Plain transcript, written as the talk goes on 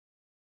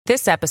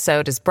This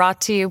episode is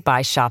brought to you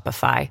by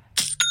Shopify.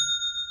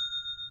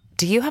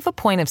 Do you have a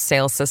point of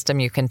sale system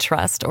you can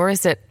trust, or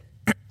is it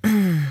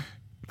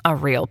a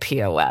real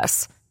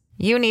POS?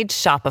 You need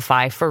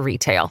Shopify for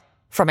retail.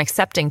 From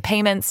accepting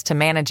payments to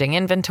managing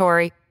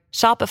inventory,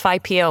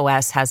 Shopify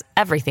POS has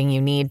everything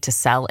you need to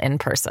sell in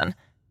person.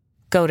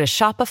 Go to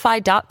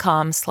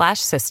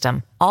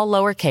shopify.com/system, all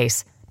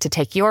lowercase, to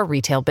take your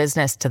retail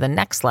business to the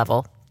next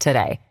level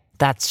today.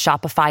 That's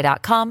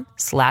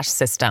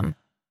shopify.com/system.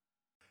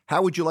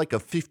 How would you like a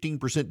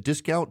 15%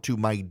 discount to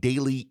my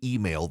daily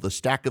email, the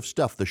stack of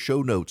stuff, the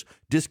show notes,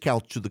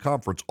 discounts to the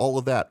conference, all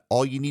of that?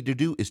 All you need to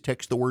do is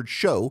text the word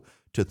show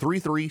to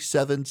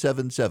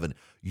 33777.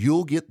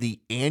 You'll get the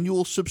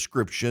annual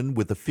subscription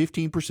with a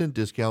 15%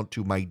 discount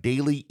to my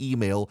daily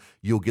email.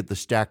 You'll get the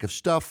stack of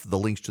stuff, the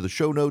links to the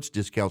show notes,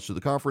 discounts to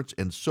the conference,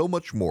 and so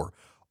much more.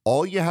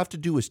 All you have to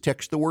do is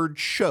text the word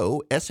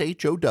show,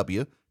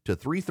 SHOW, to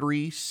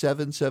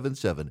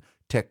 33777.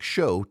 Text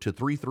show to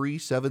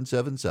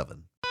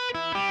 33777.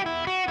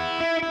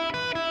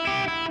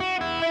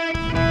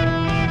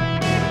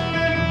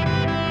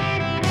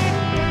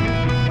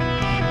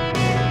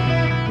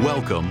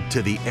 Welcome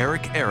to the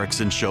Erick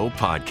Erickson Show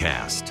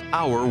podcast,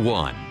 Hour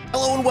 1.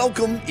 Hello and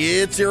welcome.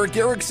 It's Erick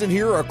Erickson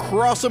here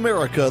across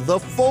America. The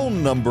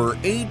phone number,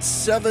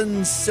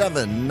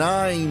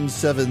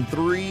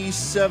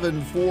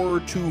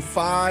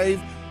 877-973-7425.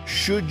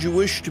 Should you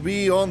wish to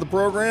be on the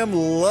program,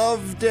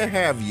 love to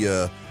have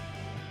you.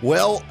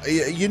 Well,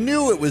 you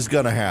knew it was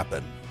going to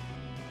happen.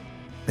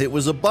 It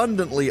was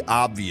abundantly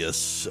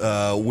obvious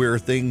where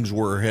things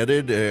were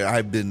headed.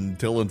 I've been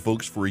telling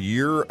folks for a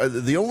year.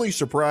 The only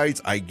surprise,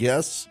 I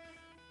guess,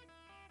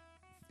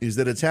 is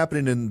that it's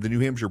happening in the New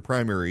Hampshire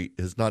primary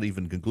has not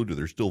even concluded.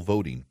 They're still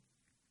voting.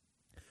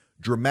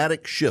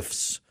 Dramatic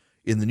shifts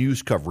in the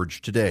news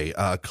coverage today.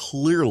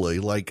 Clearly,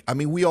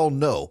 we all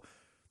know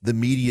the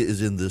media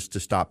is in this to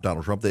stop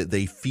Donald Trump.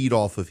 They feed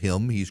off of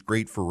him. He's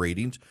great for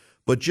ratings.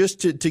 But just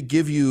to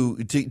give you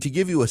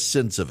a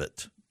sense of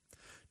it,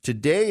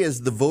 today,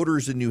 as the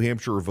voters in New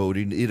Hampshire are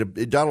voting,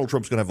 Donald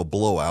Trump's going to have a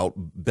blowout,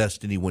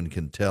 best anyone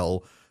can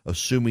tell,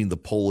 assuming the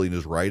polling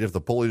is right. If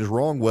the polling is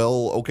wrong,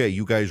 well, okay,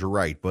 you guys are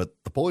right. But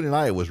the polling in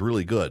Iowa is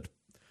really good.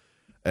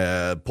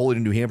 Polling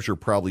in New Hampshire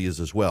probably is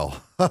as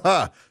well.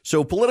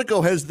 So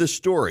Politico has this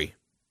story.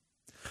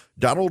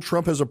 Donald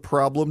Trump has a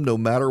problem no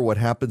matter what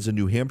happens in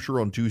New Hampshire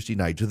on Tuesday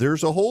night.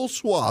 There's a whole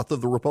swath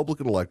of the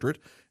Republican electorate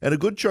and a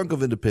good chunk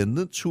of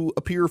independents who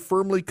appear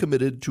firmly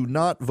committed to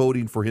not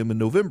voting for him in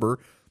November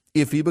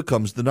if he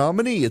becomes the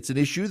nominee. It's an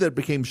issue that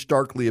became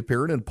starkly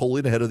apparent in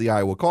polling ahead of the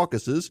Iowa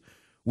caucuses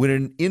when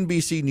an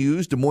NBC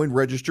News Des Moines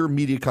Register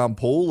Mediacom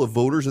poll of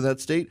voters in that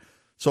state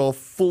saw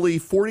fully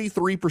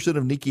 43%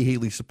 of Nikki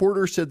Haley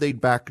supporters said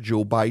they'd back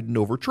Joe Biden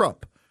over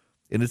Trump.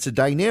 And it's a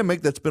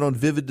dynamic that's been on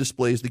vivid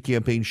display as the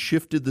campaign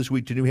shifted this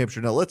week to New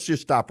Hampshire. Now, let's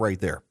just stop right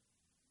there.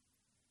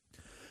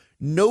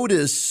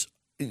 Notice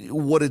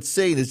what it's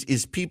saying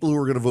is people who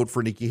are going to vote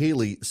for Nikki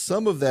Haley,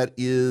 some of that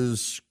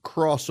is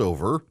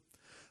crossover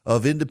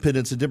of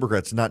independents and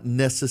Democrats, not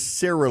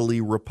necessarily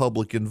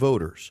Republican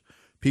voters.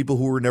 People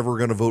who are never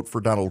going to vote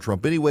for Donald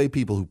Trump anyway,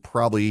 people who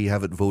probably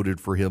haven't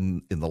voted for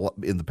him in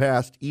the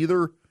past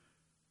either.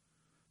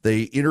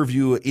 They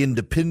interview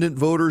independent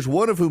voters,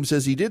 one of whom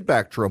says he did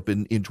back Trump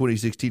in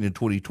 2016 and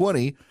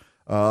 2020,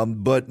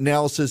 but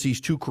now says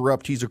he's too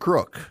corrupt, he's a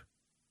crook.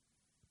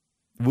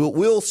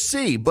 We'll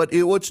see. But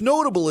what's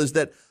notable is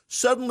that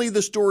suddenly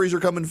the stories are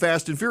coming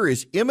fast and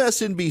furious.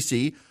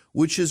 MSNBC,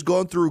 which has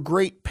gone through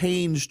great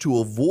pains to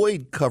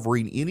avoid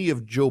covering any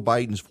of Joe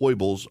Biden's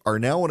foibles, are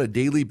now on a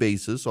daily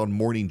basis on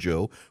Morning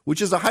Joe,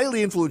 which is a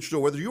highly influential show.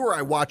 Whether you or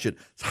I watch it,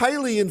 it's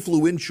highly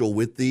influential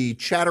with the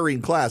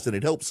chattering class, and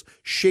it helps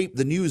shape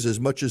the news as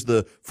much as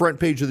the front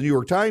page of the New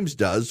York Times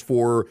does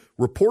for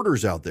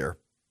reporters out there.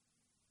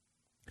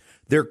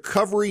 They're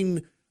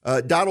covering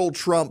Donald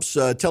Trump's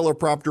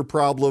teleprompter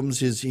problems,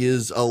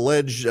 his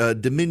alleged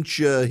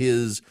dementia,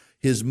 his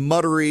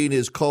muttering,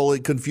 his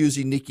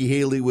confusing Nikki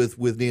Haley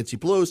with Nancy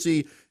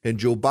Pelosi and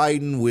Joe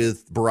Biden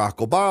with Barack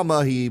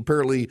Obama. He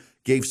apparently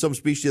gave some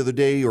speech the other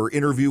day or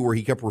interview where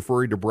he kept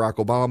referring to Barack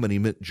Obama and he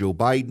meant Joe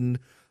Biden.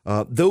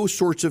 Those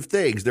sorts of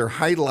things. They're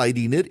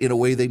highlighting it in a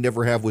way they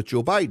never have with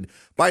Joe Biden.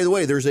 By the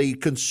way, there's a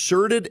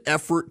concerted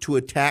effort to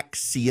attack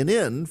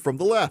CNN from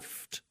the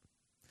left.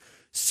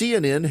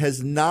 CNN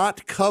has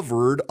not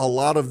covered a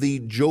lot of the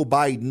Joe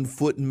Biden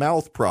foot and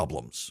mouth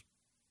problems.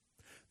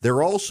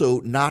 They're also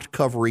not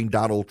covering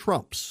Donald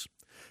Trump's,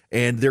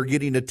 and they're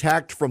getting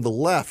attacked from the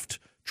left,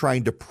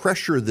 trying to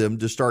pressure them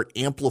to start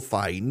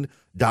amplifying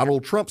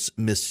Donald Trump's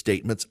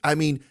misstatements. I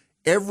mean,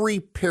 every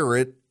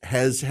parent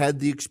has had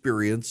the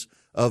experience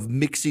of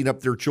mixing up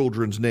their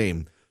children's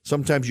name.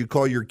 Sometimes you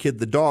call your kid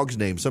the dog's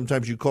name.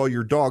 Sometimes you call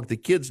your dog the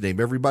kid's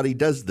name. Everybody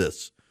does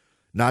this,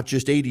 not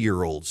just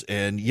 80-year-olds.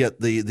 And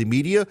yet the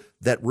media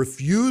that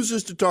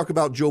refuses to talk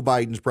about Joe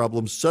Biden's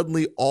problems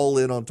suddenly all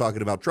in on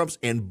talking about Trump's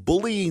and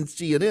bullying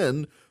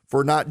CNN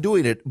for not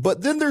doing it.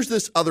 But then there's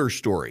this other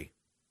story.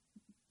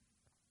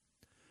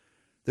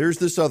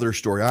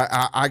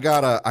 I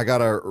gotta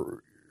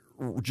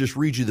just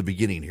read you the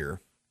beginning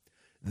here.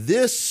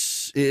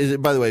 This is,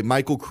 by the way,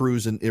 Michael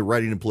Cruz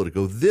writing in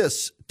Politico.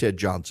 This, Ted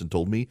Johnson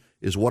told me,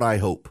 is what I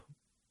hope.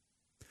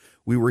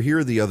 We were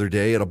here the other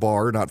day at a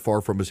bar not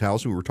far from his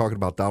house. And we were talking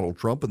about Donald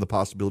Trump and the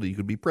possibility he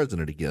could be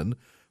president again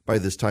by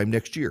this time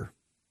next year.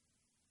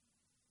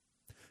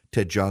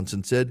 Ted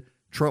Johnson said,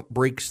 Trump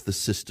breaks the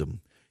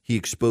system. He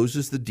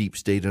exposes the deep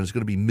state, and it's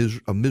going to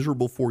be a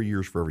miserable 4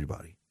 years for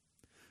everybody.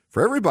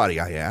 For everybody,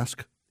 I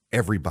ask.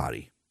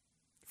 Everybody.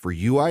 For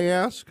you, I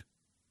ask.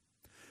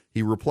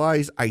 He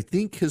replies, I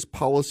think his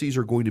policies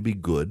are going to be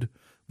good,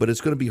 but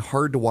it's going to be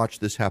hard to watch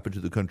this happen to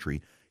the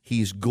country.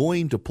 He's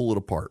going to pull it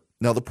apart.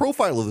 Now, the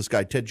profile of this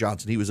guy, Ted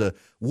Johnson, he was a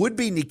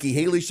would-be Nikki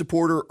Haley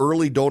supporter,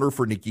 early donor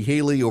for Nikki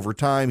Haley. Over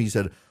time, he's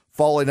had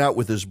falling out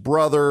with his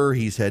brother.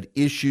 He's had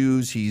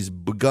issues. He's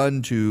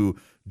begun to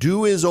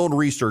do his own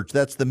research.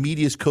 That's the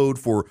media's code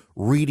for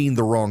reading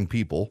the wrong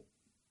people.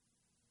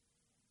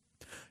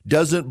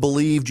 Doesn't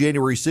believe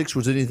January 6th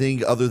was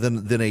anything other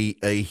than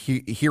a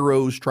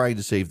heroes trying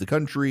to save the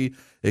country,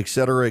 et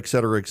cetera, et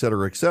cetera, et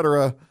cetera, et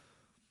cetera.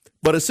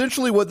 But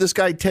essentially what this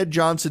guy, Ted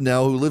Johnson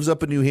now, who lives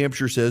up in New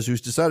Hampshire, says,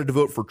 who's decided to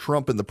vote for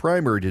Trump in the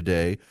primary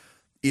today,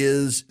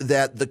 is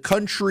that the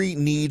country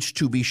needs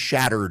to be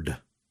shattered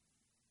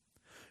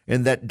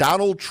and that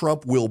Donald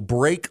Trump will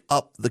break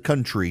up the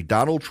country.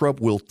 Donald Trump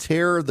will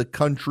tear the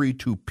country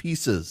to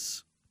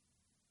pieces.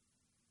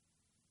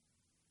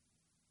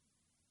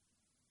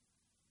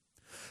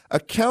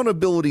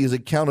 Accountability is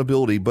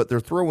accountability, but they're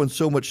throwing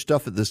so much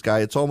stuff at this guy,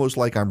 it's almost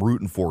like I'm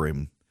rooting for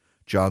him,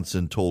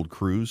 Johnson told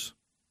Cruz.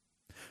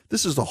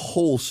 This is a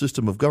whole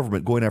system of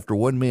government going after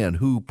one man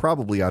who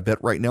probably, I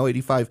bet right now,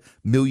 85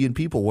 million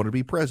people want to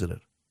be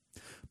president.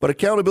 But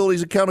accountability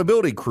is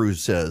accountability,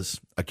 Cruz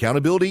says.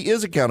 Accountability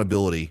is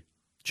accountability,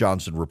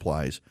 Johnson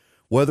replies.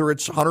 Whether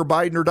it's Hunter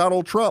Biden or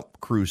Donald Trump,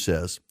 Cruz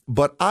says.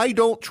 But I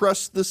don't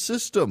trust the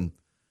system.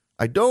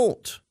 I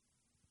don't,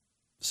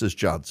 says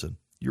Johnson.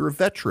 You're a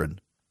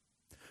veteran.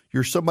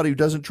 You're somebody who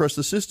doesn't trust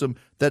the system.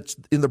 That's,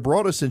 in the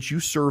broadest sense,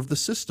 you serve the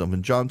system.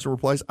 And Johnson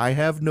replies, I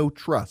have no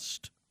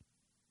trust.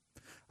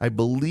 I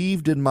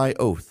believed in my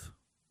oath.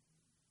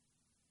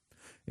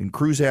 And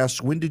Cruz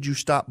asks, when did you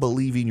stop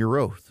believing your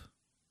oath?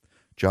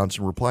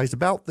 Johnson replies,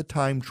 about the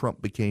time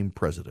Trump became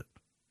president.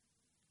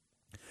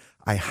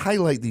 I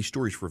highlight these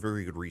stories for a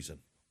very good reason.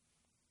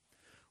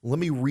 Let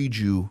me read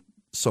you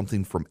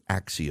something from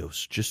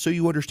Axios, just so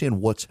you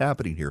understand what's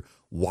happening here.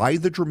 Why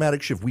the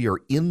dramatic shift? We are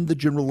in the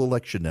general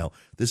election now.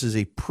 This is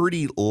a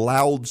pretty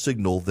loud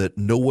signal that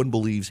no one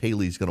believes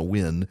Haley's going to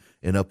win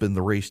and up in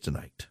the race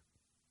tonight.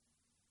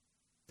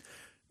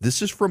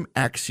 This is from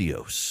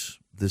Axios.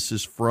 This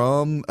is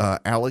from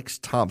Alex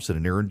Thompson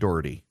and Aaron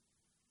Doherty.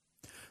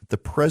 The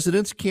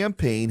president's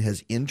campaign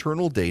has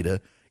internal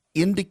data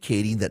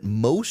indicating that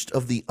most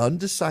of the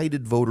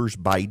undecided voters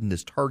Biden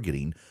is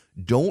targeting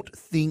don't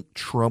think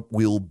Trump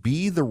will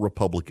be the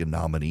Republican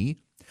nominee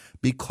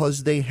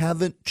because they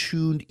haven't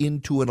tuned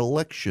into an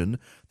election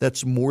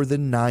that's more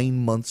than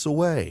 9 months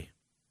away.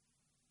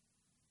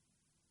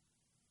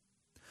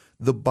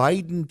 The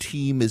Biden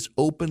team is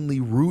openly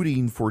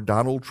rooting for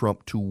Donald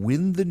Trump to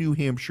win the New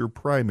Hampshire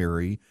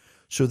primary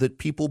so that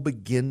people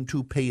begin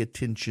to pay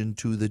attention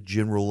to the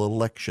general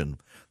election.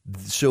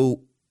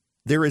 So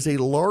there is a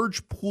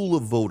large pool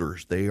of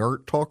voters. They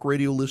aren't talk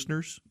radio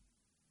listeners.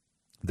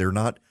 They're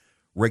not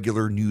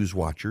regular news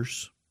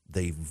watchers.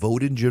 They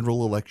vote in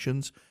general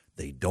elections.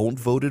 They don't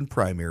vote in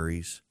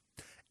primaries.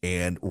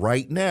 And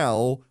right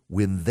now,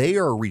 when they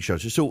are reached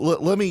out to, so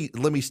let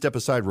me step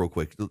aside real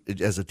quick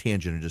as a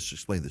tangent and just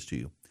explain this to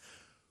you.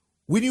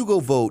 When you go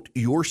vote,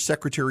 your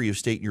Secretary of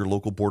State and your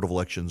local Board of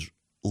Elections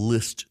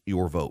list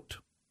your vote.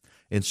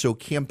 And so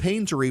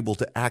campaigns are able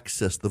to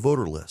access the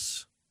voter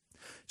lists.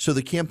 So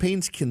the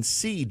campaigns can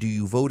see, do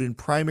you vote in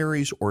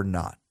primaries or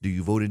not? Do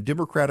you vote in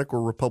Democratic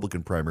or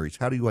Republican primaries?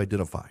 How do you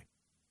identify?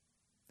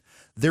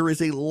 There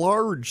is a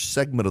large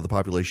segment of the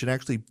population,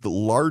 actually the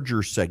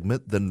larger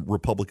segment than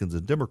Republicans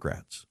and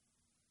Democrats.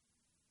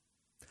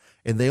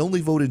 And they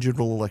only vote in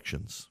general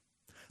elections.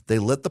 They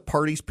let the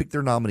parties pick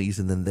their nominees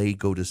and then they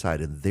go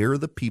decide. And they're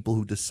the people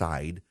who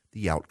decide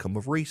the outcome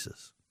of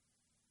races.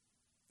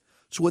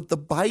 So what the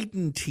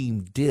Biden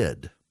team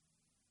did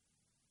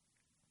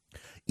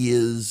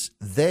is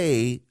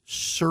they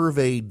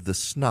surveyed the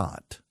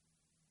snot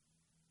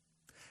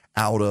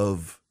out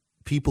of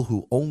people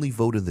who only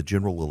vote in the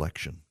general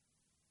election.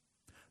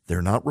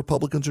 They're not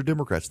Republicans or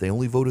Democrats. They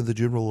only vote in the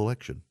general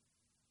election.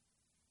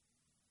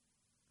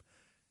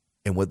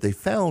 And what they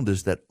found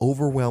is that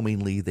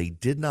overwhelmingly they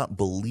did not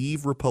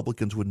believe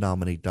Republicans would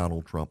nominate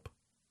Donald Trump.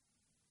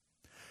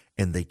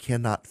 And they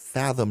cannot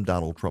fathom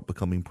Donald Trump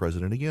becoming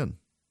president again.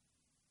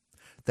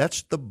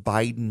 That's the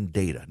Biden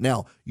data.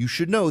 Now, you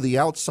should know the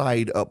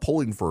outside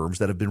polling firms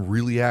that have been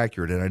really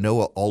accurate, and I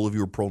know all of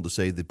you are prone to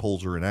say the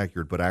polls are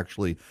inaccurate, but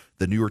actually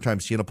the New York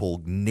Times Siena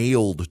poll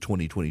nailed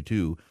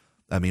 2022.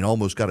 I mean,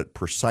 almost got it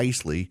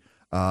precisely.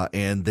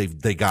 And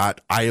they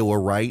got Iowa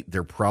right.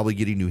 They're probably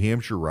getting New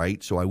Hampshire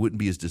right. So I wouldn't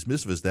be as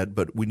dismissive as that.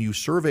 But when you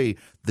survey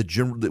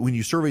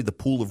the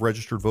pool of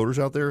registered voters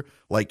out there,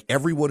 like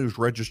everyone who's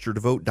registered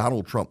to vote,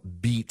 Donald Trump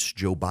beats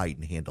Joe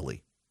Biden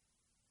handily.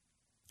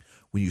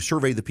 When you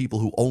survey the people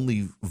who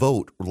only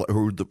vote,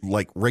 or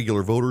like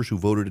regular voters who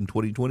voted in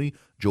 2020,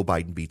 Joe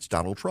Biden beats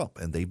Donald Trump.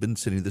 And they've been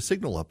sending the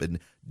signal up. And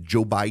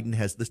Joe Biden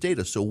has this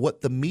data. So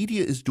what the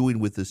media is doing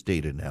with this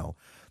data now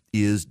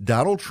is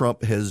Donald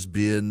Trump has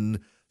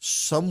been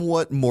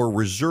somewhat more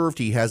reserved.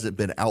 He hasn't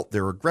been out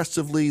there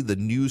aggressively. The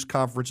news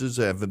conferences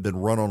haven't been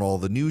run on all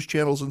the news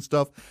channels and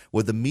stuff.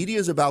 What the media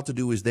is about to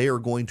do is they are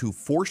going to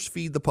force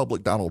feed the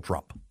public Donald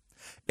Trump.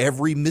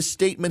 Every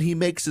misstatement he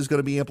makes is going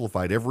to be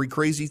amplified. Every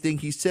crazy thing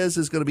he says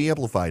is going to be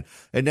amplified.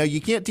 And now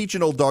you can't teach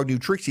an old dog new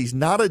tricks. He's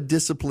not a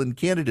disciplined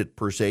candidate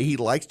per se. He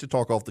likes to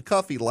talk off the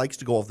cuff. He likes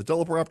to go off the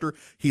teleprompter.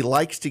 He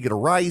likes to get a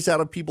rise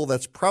out of people.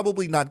 That's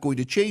probably not going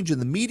to change. In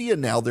the media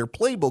now, their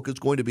playbook is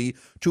going to be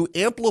to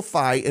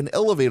amplify and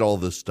elevate all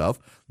this stuff.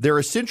 They're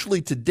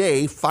essentially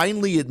today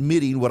finally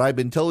admitting what I've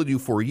been telling you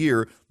for a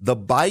year. The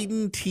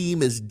Biden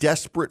team is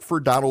desperate for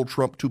Donald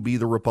Trump to be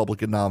the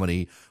Republican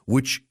nominee,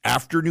 which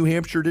after New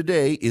Hampshire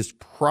today is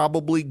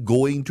probably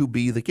going to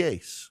be the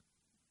case.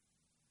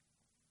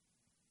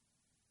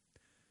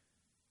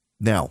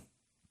 Now,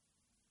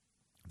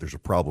 there's a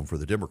problem for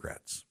the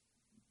Democrats.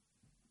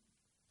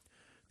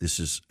 This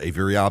is a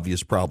very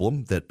obvious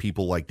problem that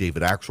people like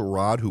David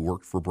Axelrod, who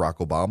worked for Barack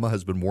Obama,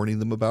 has been warning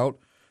them about.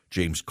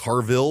 James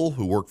Carville,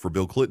 who worked for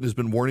Bill Clinton, has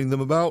been warning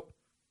them about.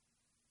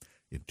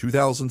 In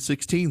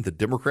 2016, the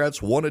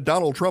Democrats wanted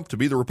Donald Trump to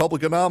be the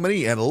Republican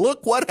nominee, and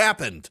look what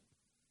happened.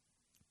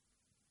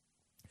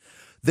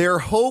 Their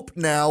hope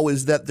now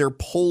is that their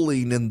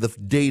polling and the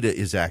data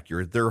is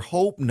accurate. Their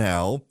hope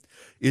now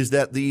is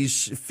that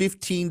these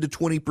 15 to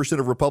 20%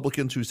 of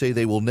Republicans who say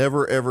they will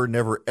never, ever,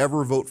 never,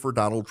 ever vote for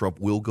Donald Trump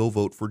will go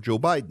vote for Joe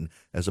Biden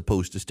as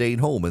opposed to staying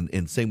home,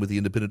 and same with the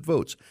independent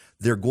votes.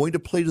 They're going to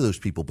play to those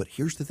people. But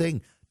here's the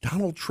thing.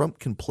 Donald Trump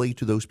can play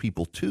to those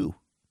people too.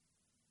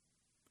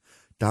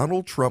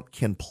 Donald Trump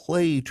can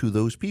play to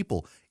those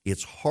people.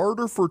 It's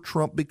harder for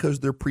Trump because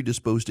they're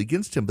predisposed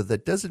against him, but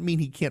that doesn't mean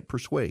he can't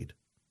persuade.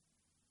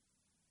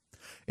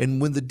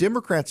 And when the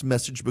Democrats'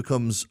 message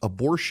becomes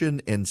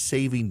abortion and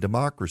saving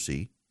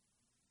democracy,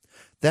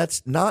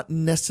 that's not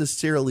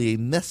necessarily a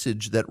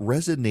message that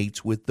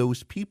resonates with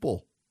those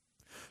people.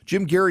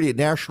 Jim Garrity at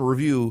National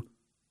Review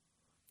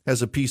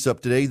has a piece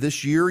up today.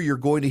 This year, you're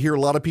going to hear a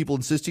lot of people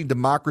insisting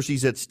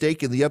democracy's at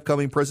stake in the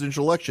upcoming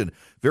presidential election.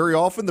 Very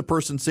often, the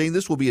person saying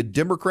this will be a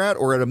Democrat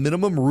or at a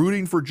minimum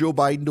rooting for Joe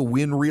Biden to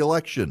win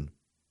re-election.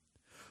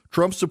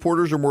 Trump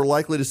supporters are more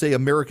likely to say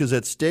America's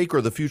at stake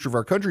or the future of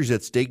our country's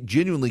at stake,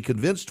 genuinely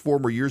convinced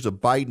former years of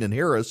Biden and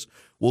Harris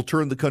will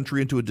turn the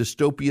country into a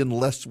dystopian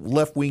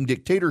left-wing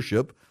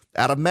dictatorship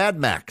out of Mad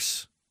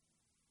Max.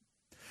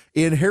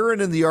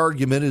 Inherent in the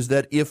argument is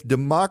that if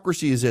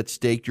democracy is at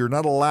stake, you're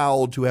not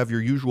allowed to have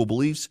your usual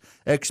beliefs,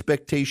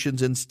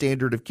 expectations, and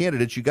standard of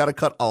candidates. You got to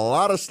cut a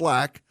lot of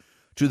slack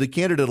to the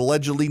candidate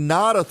allegedly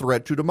not a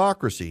threat to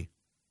democracy.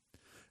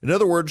 In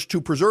other words,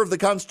 to preserve the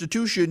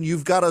Constitution,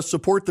 you've got to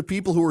support the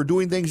people who are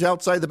doing things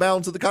outside the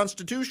bounds of the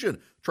Constitution,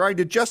 trying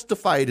to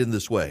justify it in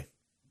this way.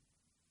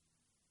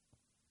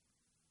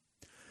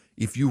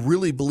 If you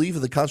really believe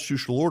in the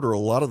constitutional order, a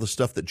lot of the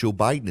stuff that Joe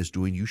Biden is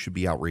doing, you should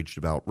be outraged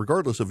about,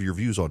 regardless of your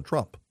views on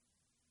Trump.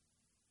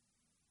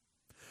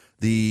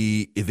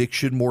 The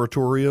eviction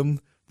moratorium,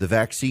 the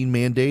vaccine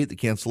mandate, the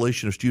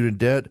cancellation of student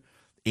debt,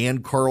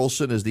 Ann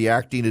Carlson as the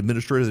acting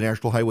administrator of the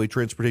National Highway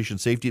Transportation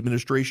Safety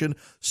Administration,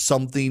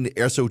 something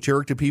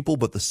esoteric to people,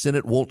 but the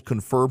Senate won't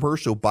confirm her,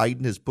 so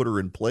Biden has put her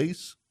in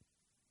place.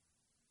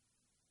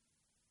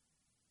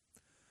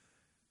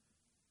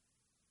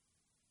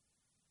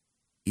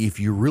 If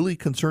you're really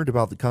concerned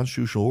about the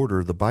constitutional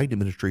order, the Biden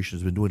administration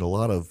has been doing a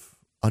lot of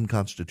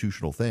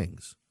unconstitutional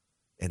things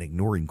and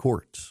ignoring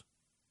courts.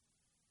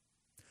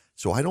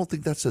 So I don't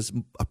think that's as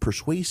a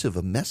persuasive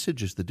a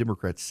message as the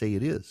Democrats say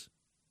it is.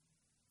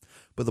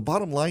 But the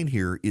bottom line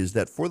here is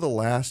that for the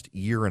last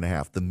year and a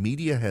half, the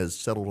media has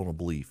settled on a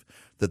belief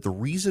that the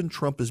reason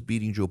Trump is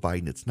beating Joe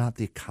Biden, it's not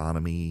the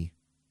economy,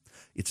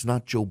 it's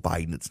not Joe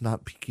Biden, it's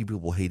not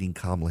people hating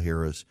Kamala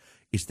Harris,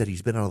 it's that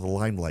he's been out of the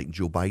limelight and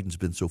Joe Biden's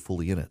been so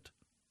fully in it.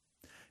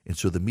 And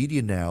so the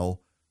media now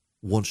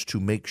wants to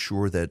make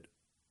sure that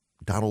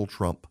Donald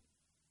Trump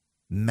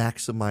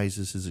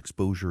maximizes his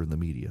exposure in the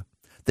media.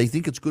 They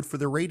think it's good for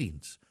their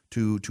ratings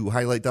to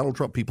highlight Donald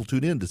Trump. People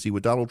tune in to see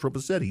what Donald Trump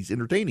has said. He's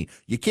entertaining.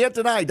 You can't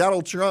deny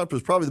Donald Trump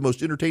is probably the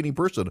most entertaining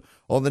person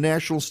on the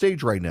national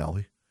stage right now.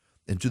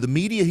 And to the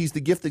media, he's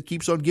the gift that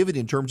keeps on giving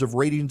in terms of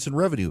ratings and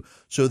revenue.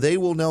 So they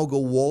will now go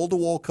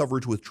wall-to-wall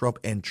coverage with Trump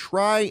and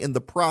try in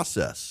the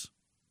process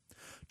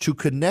to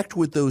connect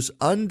with those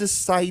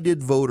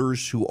undecided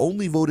voters who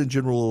only vote in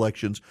general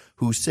elections,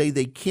 who say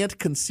they can't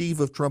conceive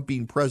of Trump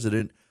being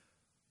president,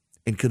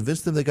 and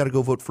convince them they got to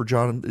go vote for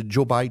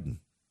Joe Biden.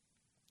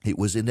 It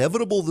was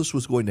inevitable this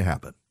was going to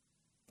happen.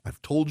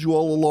 I've told you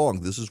all along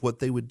this is what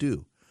they would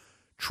do.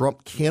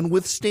 Trump can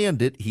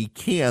withstand it. He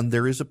can.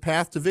 There is a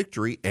path to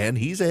victory, and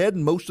he's ahead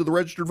in most of the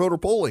registered voter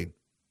polling.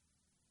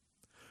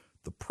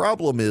 The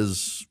problem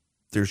is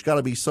there's got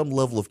to be some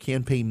level of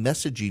campaign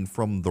messaging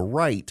from the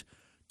right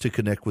to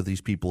connect with these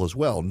people as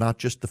well, not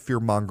just the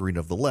fear-mongering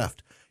of the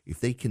left.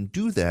 If they can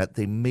do that,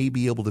 they may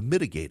be able to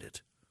mitigate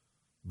it.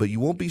 But you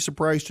won't be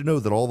surprised to know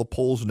that all the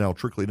polls are now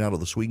trickling out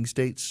of the swing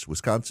states,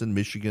 Wisconsin,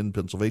 Michigan,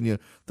 Pennsylvania.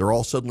 They're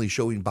all suddenly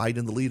showing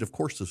Biden the lead. Of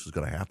course this is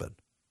going to happen.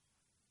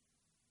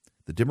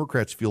 The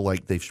Democrats feel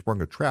like they've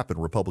sprung a trap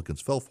and Republicans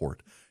fell for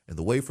it. And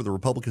the way for the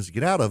Republicans to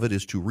get out of it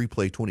is to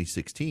replay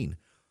 2016.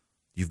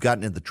 You've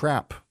gotten in the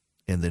trap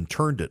and then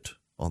turned it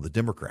on the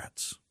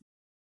Democrats.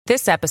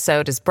 This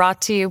episode is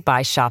brought to you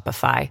by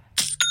Shopify.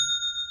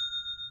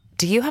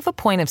 Do you have a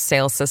point of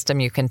sale system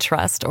you can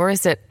trust, or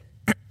is it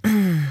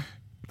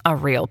a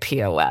real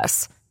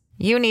POS?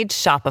 You need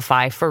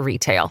Shopify for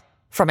retail.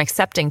 From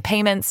accepting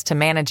payments to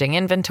managing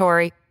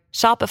inventory,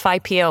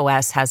 Shopify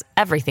POS has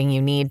everything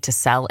you need to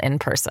sell in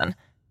person.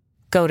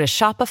 Go to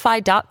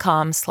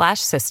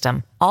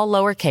shopify.com/system, all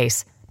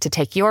lowercase, to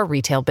take your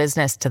retail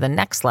business to the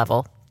next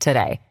level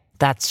today.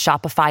 That's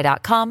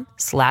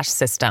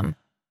shopify.com/system.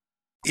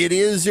 It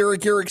is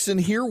Eric Erickson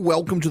here.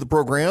 Welcome to the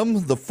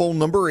program. The phone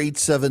number,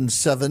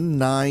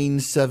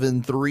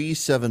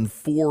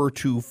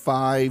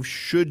 877-973-7425,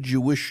 should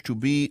you wish to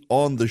be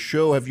on the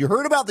show. Have you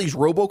heard about these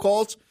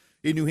robocalls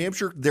in New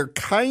Hampshire? They're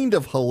kind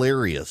of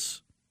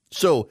hilarious.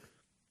 So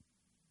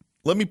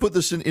let me put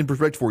this in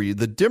perspective for you.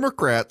 The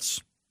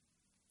Democrats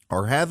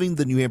are having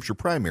the New Hampshire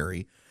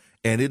primary,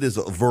 and it is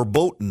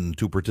verboten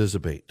to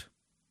participate.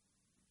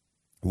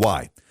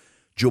 Why?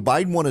 Joe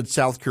Biden wanted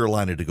South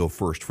Carolina to go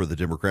first for the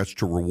Democrats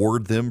to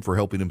reward them for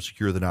helping him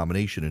secure the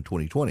nomination in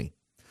 2020.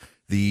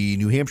 The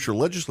New Hampshire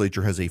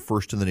legislature has a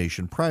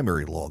first-in-the-nation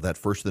primary law. That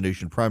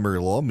first-in-the-nation primary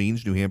law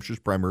means New Hampshire's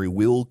primary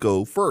will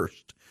go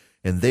first,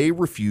 and they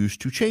refuse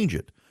to change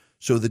it.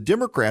 So the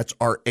Democrats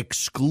are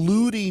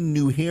excluding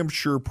New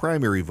Hampshire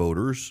primary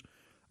voters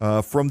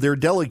from their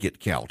delegate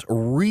count. A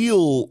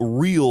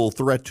real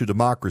threat to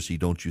democracy,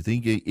 don't you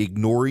think?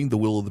 Ignoring the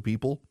will of the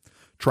people?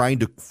 Trying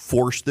to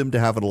force them to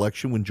have an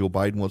election when Joe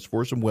Biden wants to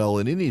force them? Well,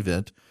 in any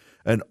event,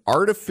 an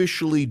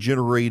artificially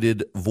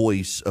generated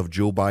voice of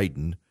Joe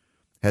Biden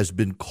has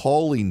been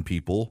calling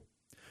people,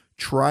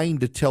 trying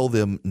to tell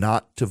them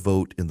not to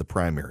vote in the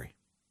primary.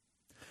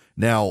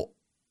 Now,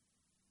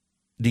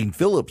 Dean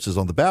Phillips is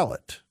on the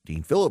ballot.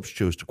 Dean Phillips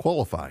chose to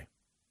qualify.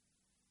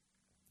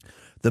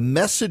 The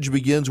message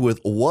begins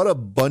with, what a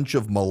bunch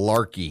of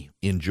malarkey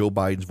in Joe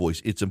Biden's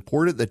voice. It's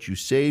important that you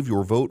save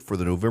your vote for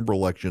the November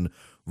election.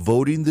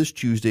 Voting this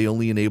Tuesday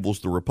only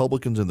enables the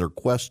Republicans in their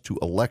quest to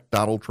elect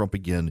Donald Trump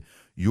again.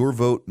 Your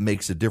vote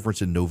makes a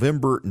difference in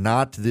November,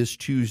 not this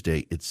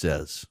Tuesday, it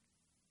says.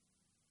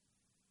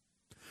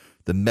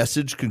 The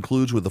message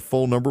concludes with a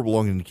phone number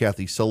belonging to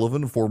Kathy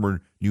Sullivan,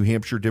 former New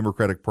Hampshire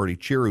Democratic Party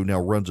chair who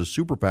now runs a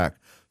super PAC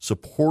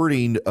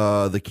supporting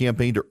the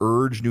campaign to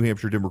urge New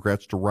Hampshire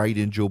Democrats to write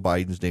in Joe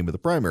Biden's name of the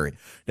primary.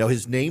 Now,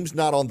 his name's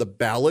not on the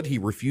ballot. He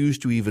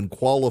refused to even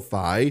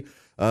qualify.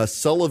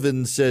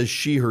 Sullivan says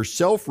she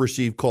herself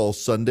received calls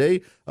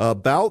Sunday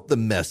about the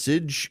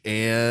message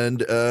and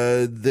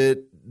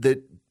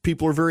that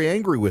people are very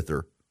angry with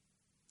her.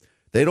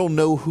 They don't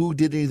know who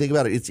did anything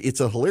about it.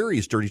 It's a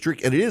hilarious dirty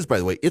trick. And it is, by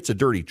the way, it's a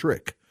dirty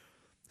trick.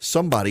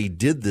 Somebody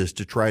did this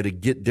to try to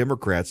get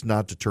Democrats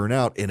not to turn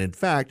out. And in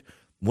fact,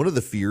 one of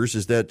the fears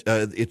is that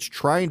it's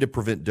trying to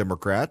prevent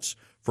Democrats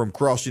from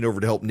crossing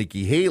over to help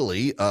Nikki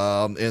Haley.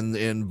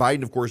 And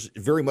Biden, of course,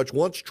 very much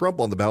wants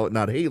Trump on the ballot,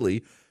 not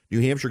Haley.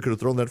 New Hampshire could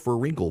have thrown that for a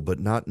wrinkle, but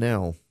not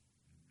now.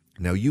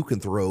 Now you can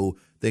throw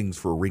things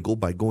for a wrinkle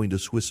by going to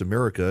Swiss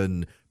America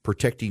and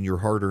protecting your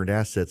hard-earned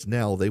assets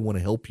now. They want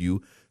to help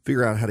you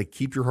figure out how to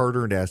keep your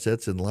hard-earned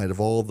assets in light of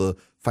all the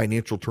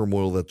financial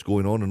turmoil that's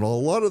going on and a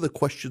lot of the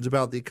questions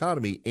about the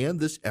economy and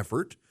this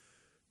effort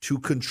to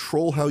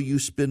control how you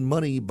spend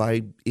money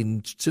by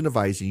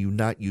incentivizing you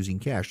not using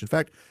cash. In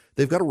fact,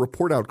 they've got a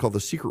report out called The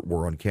Secret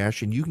War on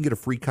Cash, and you can get a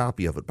free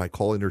copy of it by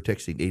calling or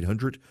texting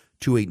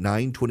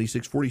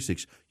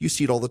 800-289-2646. You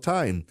see it all the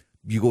time.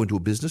 You go into a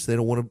business, they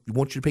don't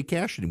want you to pay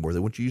cash anymore. They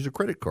want you to use a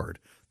credit card.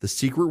 The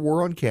Secret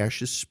War on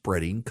Cash is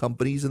spreading.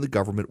 Companies and the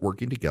government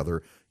working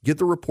together. Get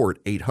the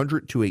report,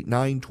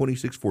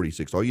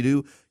 800-289-2646. All you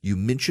do, you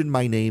mention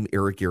my name,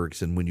 Eric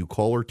Erickson, when you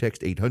call or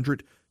text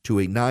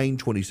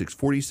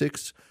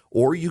 800-289-2646,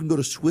 or you can go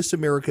to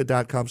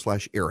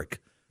SwissAmerica.com/Eric.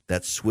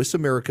 That's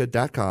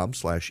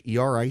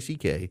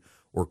SwissAmerica.com/ERICK,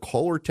 or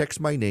call or text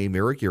my name,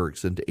 Eric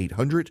Erickson, to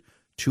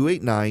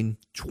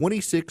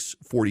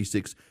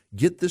 800-289-2646.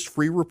 Get this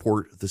free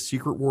report, The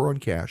Secret War on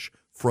Cash,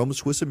 from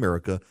Swiss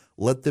America.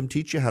 Let them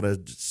teach you how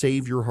to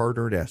save your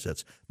hard-earned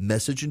assets.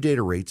 Message and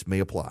data rates may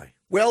apply.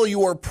 Well,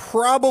 you are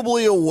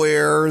probably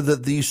aware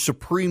that the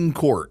Supreme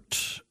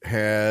Court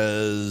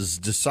has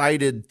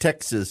decided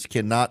Texas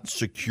cannot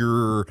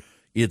secure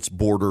its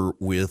border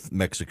with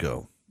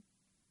Mexico.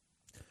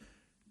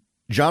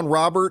 John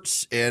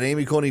Roberts and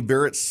Amy Coney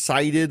Barrett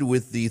sided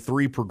with the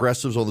three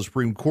progressives on the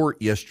Supreme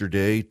Court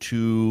yesterday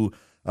to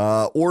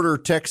order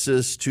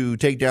Texas to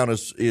take down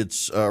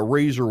its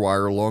razor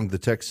wire along the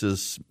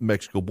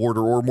Texas-Mexico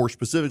border, or more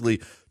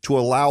specifically, to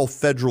allow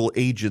federal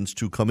agents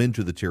to come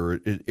into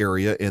the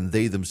area, and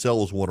they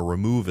themselves want to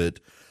remove it.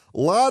 A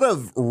lot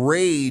of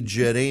rage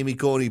at Amy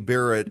Coney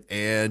Barrett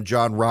and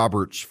John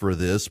Roberts for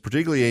this,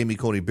 particularly Amy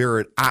Coney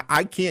Barrett.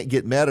 I can't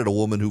get mad at a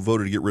woman who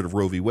voted to get rid of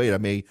Roe v. Wade. I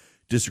may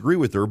disagree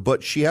with her,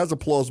 but she has a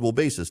plausible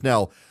basis.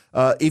 Now,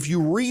 if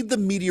you read the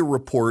media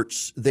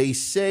reports, they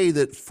say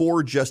that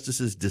 4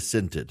 justices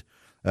dissented: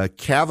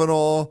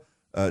 Kavanaugh,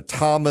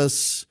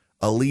 Thomas,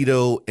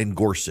 Alito, and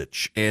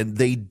Gorsuch. And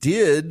they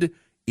did,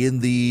 in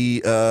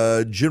the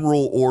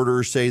general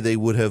order, say they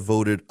would have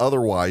voted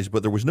otherwise,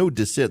 but there was no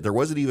dissent. There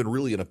wasn't even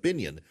really an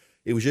opinion.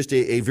 It was just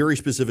a very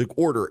specific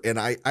order. And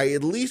I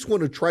at least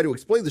want to try to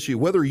explain this to you,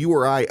 whether you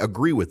or I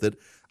agree with it.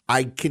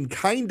 I can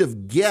kind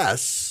of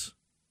guess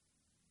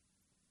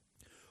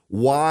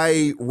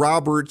why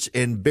Roberts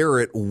and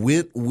Barrett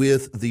went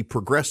with the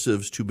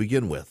progressives to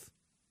begin with.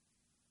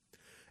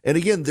 And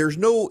again, there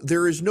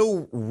is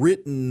no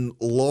written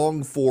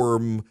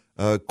long-form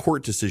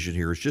court decision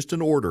here. It's just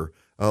an order.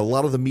 A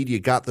lot of the media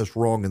got this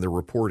wrong in their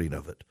reporting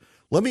of it.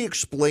 Let me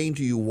explain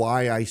to you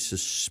why I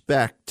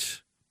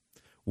suspect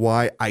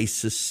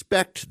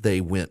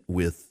they went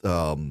with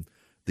the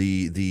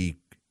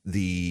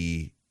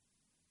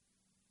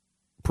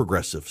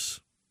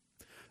progressives.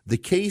 The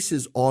case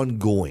is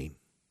ongoing.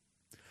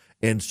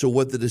 And so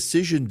what the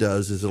decision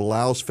does is it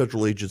allows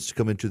federal agents to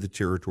come into the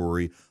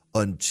territory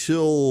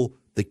until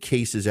the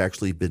case has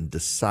actually been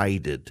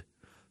decided.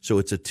 So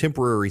it's a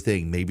temporary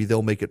thing. Maybe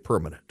they'll make it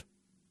permanent.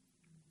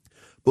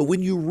 But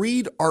when you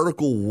read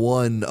Article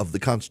 1 of the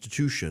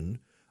Constitution,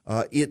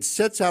 it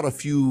sets out a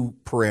few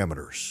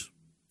parameters.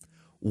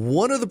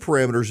 One of the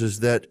parameters is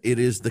that it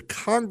is the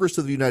Congress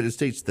of the United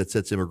States that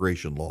sets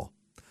immigration law,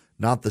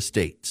 not the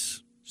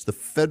states. It's the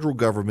federal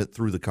government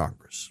through the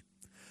Congress.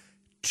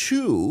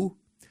 2,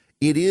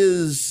 it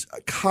is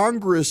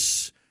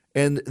Congress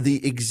and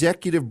the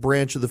executive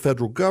branch of the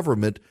federal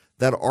government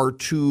that are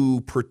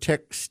to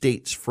protect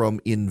states from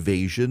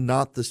invasion,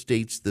 not the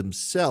states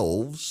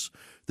themselves.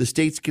 The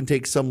states can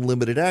take some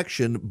limited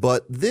action,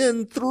 but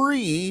then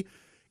 3,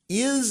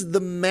 is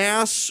the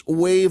mass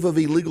wave of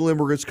illegal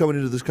immigrants coming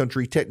into this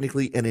country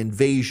technically an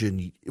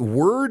invasion?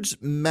 Words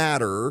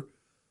matter,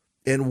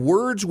 and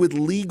words with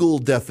legal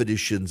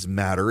definitions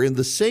matter. In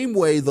the same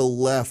way the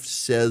left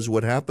says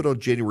what happened on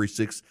January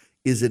 6th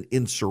is an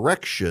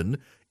insurrection,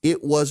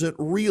 it wasn't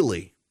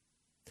really.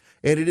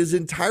 And it is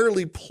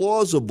entirely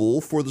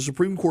plausible for the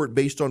Supreme Court,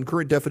 based on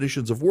current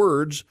definitions of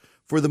words,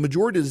 for the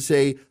majority to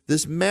say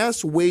this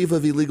mass wave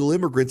of illegal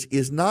immigrants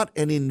is not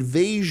an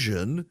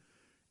invasion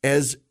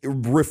as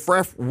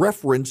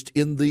referenced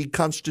in the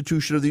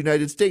Constitution of the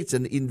United States.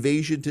 An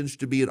invasion tends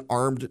to be an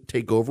armed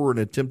takeover, an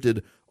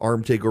attempted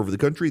armed takeover of the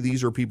country.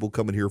 These are people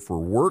coming here for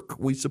work,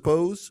 we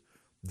suppose.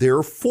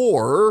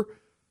 Therefore,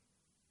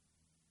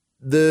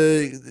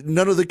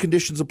 none of the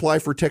conditions apply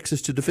for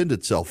Texas to defend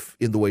itself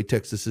in the way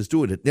Texas is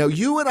doing it. Now,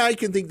 you and I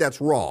can think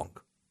that's wrong,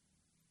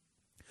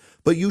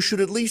 but you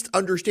should at least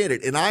understand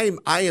it. And I am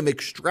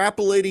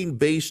extrapolating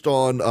based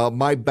on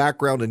my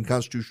background in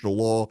constitutional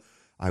law.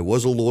 I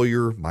was a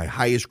lawyer. My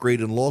highest grade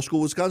in law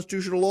school was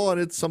constitutional law, and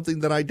it's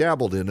something that I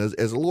dabbled in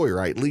as a lawyer.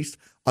 I at least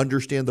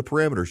understand the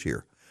parameters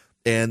here.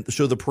 And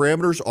so the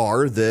parameters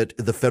are that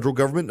the federal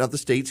government, not the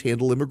states,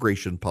 handle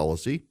immigration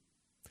policy.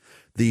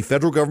 The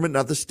federal government,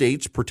 not the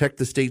states, protect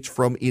the states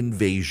from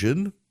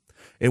invasion.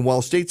 And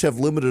while states have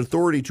limited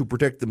authority to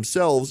protect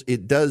themselves,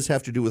 it does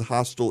have to do with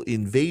hostile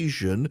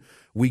invasion.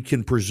 We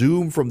can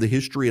presume from the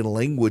history and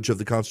language of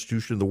the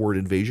Constitution the word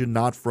invasion,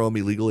 not from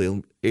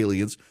illegal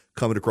aliens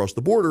coming across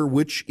the border,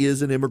 which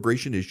is an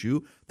immigration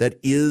issue that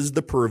is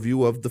the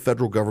purview of the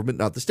federal government,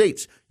 not the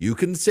states. You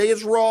can say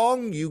it's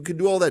wrong. You can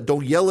do all that.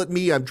 Don't yell at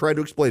me. I'm trying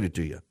to explain it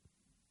to you.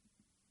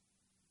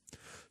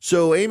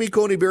 So Amy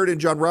Coney Barrett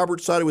and John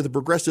Roberts sided with the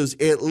progressives,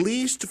 at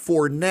least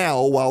for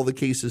now, while the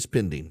case is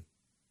pending.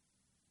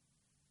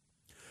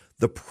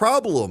 The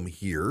problem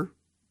here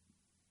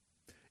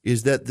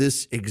is that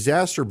this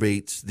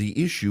exacerbates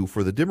the issue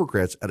for the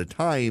Democrats at a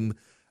time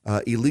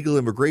illegal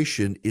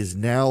immigration is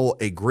now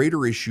a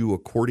greater issue,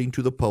 according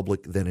to the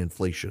public, than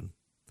inflation.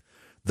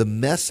 The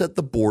mess at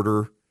the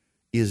border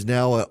is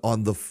now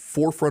on the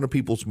forefront of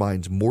people's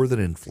minds more than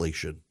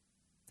inflation.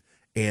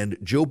 And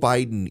Joe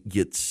Biden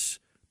gets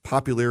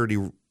popularity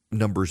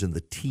numbers in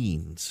the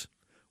teens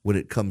when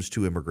it comes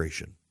to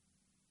immigration.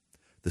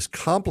 This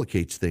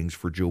complicates things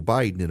for Joe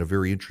Biden in a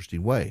very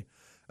interesting way.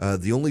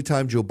 The only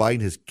time Joe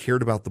Biden has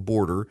cared about the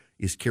border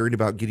is caring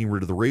about getting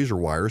rid of the razor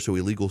wire so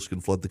illegals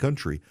can flood the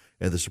country.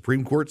 And the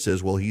Supreme Court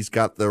says, well, he's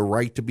got the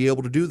right to be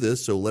able to do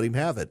this, so let him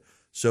have it.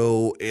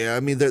 So, I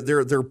mean,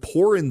 they're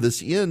pouring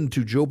this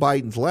into Joe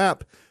Biden's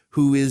lap,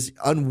 who is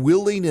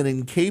unwilling and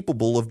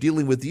incapable of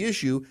dealing with the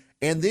issue.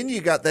 And then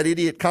you got that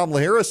idiot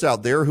Kamala Harris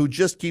out there who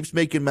just keeps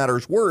making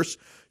matters worse.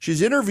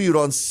 She's interviewed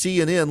on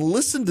CNN.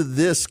 Listen to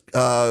this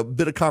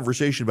bit of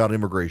conversation about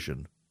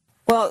immigration.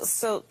 Well,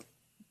 so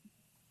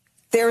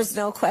there's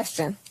no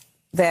question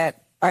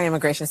that our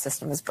immigration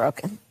system is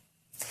broken.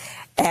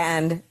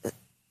 And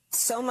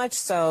so much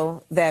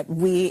so that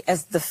we,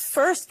 as the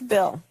first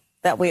bill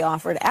that we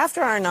offered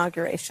after our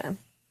inauguration,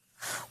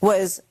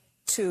 was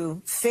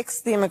to fix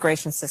the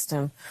immigration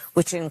system,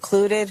 which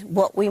included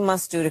what we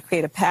must do to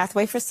create a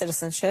pathway for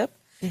citizenship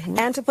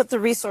and to put the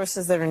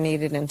resources that are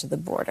needed into the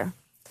border.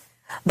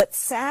 But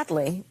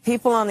sadly,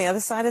 people on the other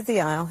side of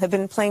the aisle have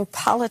been playing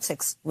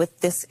politics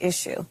with this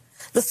issue.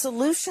 The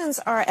solutions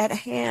are at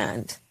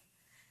hand.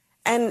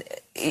 And,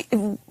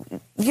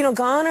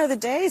 gone are the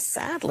days,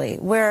 sadly,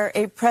 where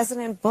a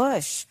President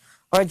Bush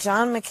or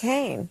John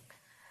McCain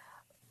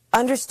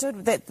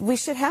understood that we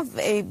should have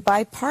a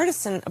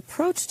bipartisan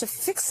approach to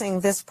fixing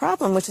this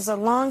problem, which is a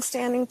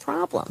long-standing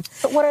problem.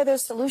 But what are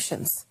those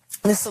solutions?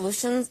 The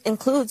solution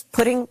includes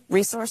putting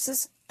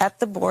resources at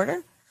the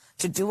border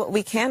to do what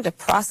we can to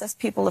process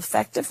people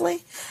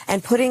effectively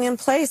and putting in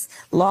place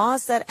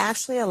laws that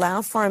actually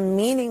allow for a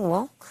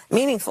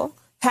meaningful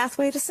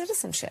pathway to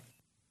citizenship.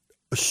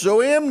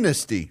 So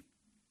amnesty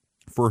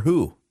for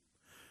who?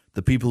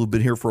 The people who've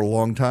been here for a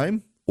long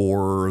time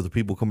or the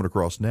people coming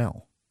across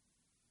now?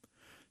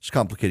 It's a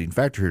complicating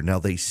factor here. Now,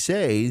 they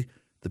say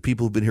the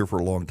people who've been here for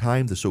a long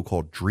time, the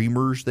so-called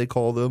dreamers, they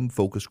call them,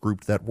 focus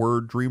grouped that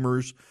word,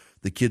 dreamers,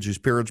 the kids whose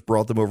parents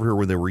brought them over here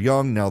when they were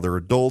young, now they're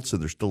adults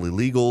and they're still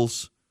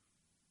illegals.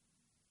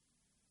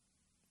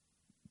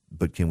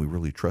 But can we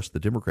really trust the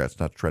Democrats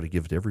not to try to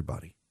give it to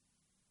everybody?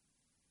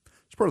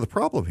 It's part of the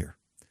problem here.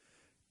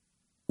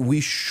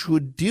 We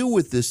should deal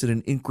with this in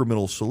an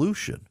incremental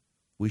solution.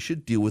 We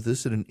should deal with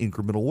this in an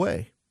incremental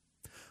way.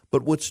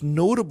 But what's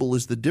notable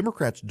is the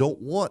Democrats don't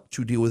want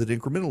to deal with it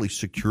incrementally.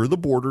 Secure the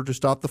border to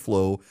stop the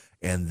flow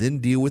and then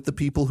deal with the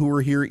people who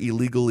are here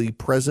illegally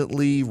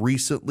presently,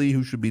 recently,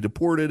 who should be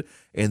deported,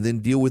 and then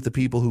deal with the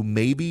people who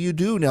maybe you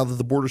do, now that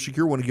the border's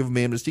secure, want to give them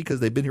amnesty because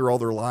they've been here all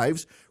their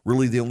lives,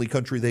 really the only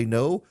country they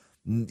know.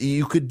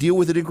 You could deal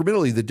with it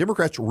incrementally. The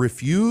Democrats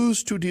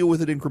refuse to deal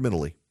with it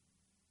incrementally.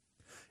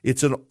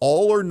 It's an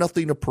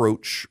all-or-nothing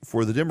approach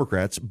for the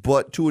Democrats,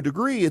 but to a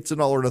degree, it's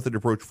an all-or-nothing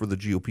approach for the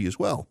GOP as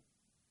well.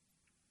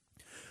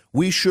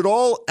 We should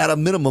all, at a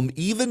minimum,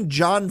 even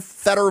John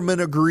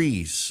Fetterman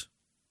agrees,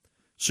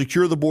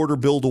 secure the border,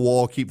 build a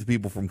wall, keep the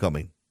people from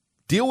coming.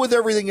 Deal with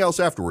everything else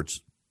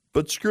afterwards,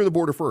 but secure the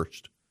border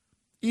first.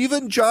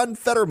 Even John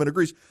Fetterman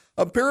agrees.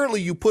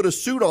 Apparently, you put a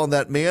suit on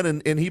that man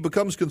and he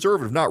becomes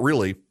conservative. Not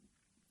really.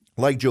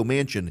 Like Joe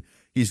Manchin,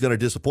 he's going to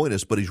disappoint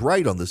us, but he's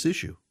right on this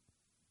issue.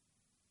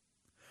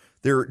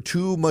 There's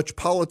too much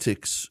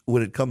politics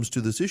when it comes to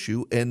this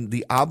issue, and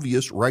the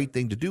obvious right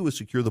thing to do is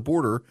secure the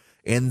border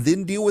and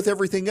then deal with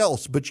everything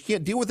else. But you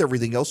can't deal with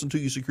everything else until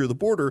you secure the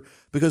border,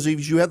 because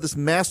if you have this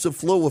massive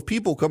flow of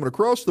people coming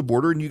across the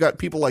border and you got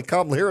people like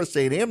Kamala Harris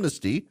saying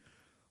amnesty,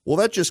 well,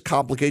 that just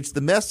complicates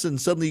the mess,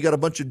 and suddenly you got a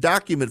bunch of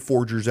document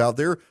forgers out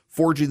there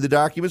forging the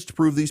documents to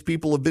prove these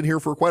people have been here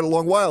for quite a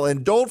long while.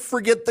 And don't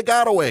forget the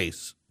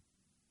gotaways.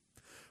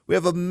 We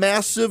have a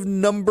massive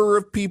number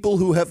of people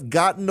who have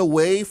gotten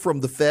away from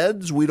the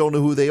feds. We don't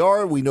know who they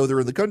are. We know they're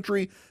in the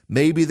country.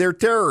 Maybe they're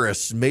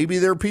terrorists. Maybe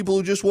they're people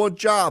who just want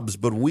jobs,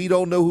 but we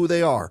don't know who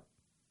they are.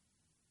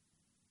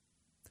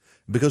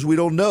 Because we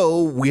don't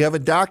know, we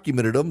haven't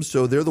documented them,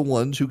 so they're the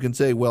ones who can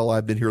say, well,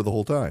 I've been here the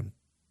whole time.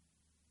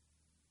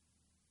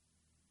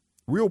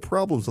 Real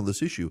problems on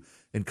this issue.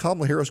 And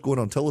Kamala Harris going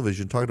on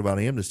television talking about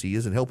amnesty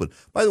isn't helping.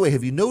 By the way,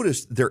 have you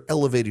noticed they're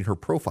elevating her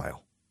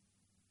profile?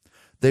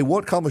 They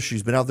want Kamala.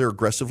 She's been out there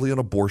aggressively on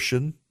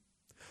abortion.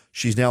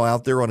 She's now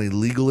out there on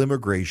illegal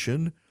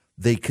immigration.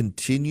 They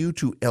continue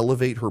to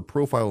elevate her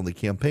profile in the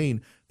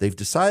campaign. They've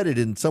decided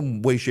in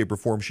some way, shape, or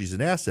form she's an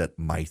asset.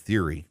 My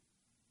theory.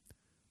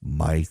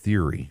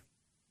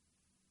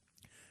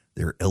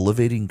 They're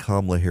elevating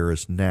Kamala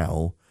Harris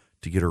now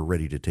to get her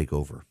ready to take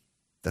over.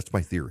 That's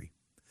my theory.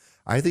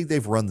 I think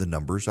they've run the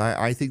numbers.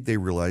 I think they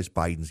realize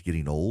Biden's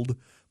getting old.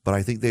 But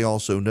I think they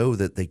also know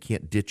that they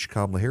can't ditch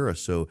Kamala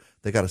Harris, so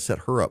they got to set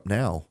her up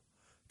now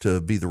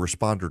to be the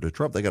responder to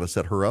Trump. They got to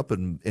set her up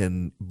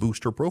and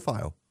boost her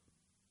profile.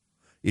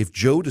 If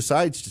Joe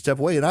decides to step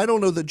away, and I don't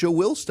know that Joe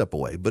will step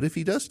away, but if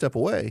he does step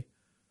away,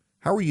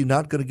 how are you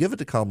not going to give it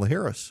to Kamala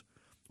Harris?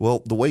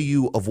 Well, the way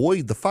you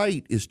avoid the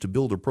fight is to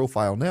build her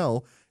profile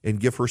now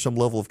and give her some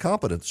level of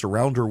competence,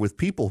 surround her with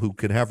people who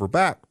can have her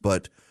back.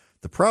 But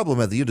the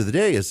problem at the end of the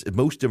day, as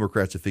most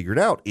Democrats have figured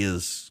out,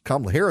 is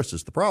Kamala Harris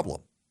is the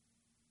problem.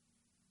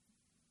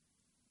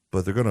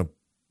 But they're going to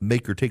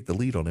make her take the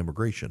lead on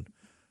immigration,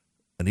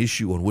 an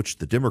issue on which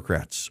the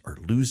Democrats are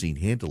losing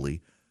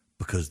handily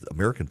because the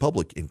American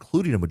public,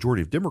 including a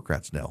majority of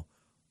Democrats now,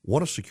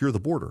 want to secure the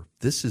border.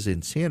 This is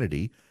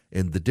insanity,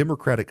 and the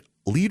Democratic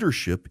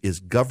leadership is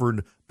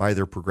governed by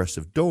their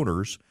progressive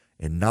donors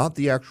and not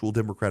the actual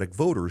Democratic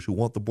voters who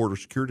want the border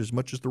secured as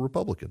much as the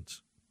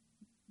Republicans.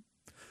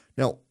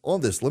 Now,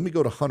 on this, let me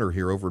go to Hunter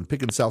here over in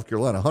Pickens, South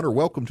Carolina. Hunter,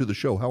 welcome to the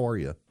show. How are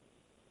you?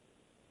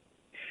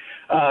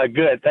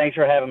 Good. Thanks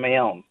for having me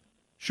on.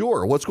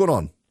 Sure. What's going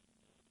on?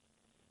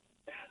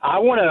 I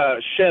want to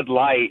shed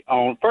light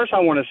on, first I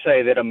want to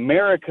say that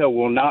America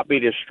will not be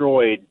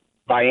destroyed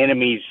by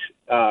enemies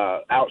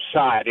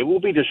outside. It will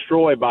be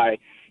destroyed by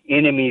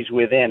enemies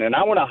within. And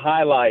I want to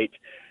highlight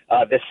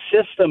the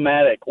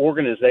systematic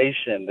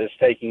organization that's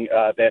taking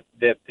that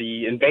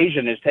the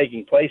invasion is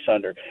taking place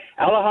under.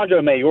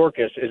 Alejandro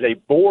Mayorkas is a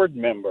board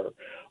member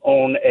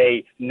on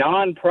a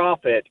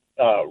nonprofit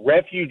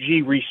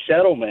refugee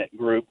resettlement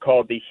group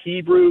called the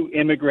Hebrew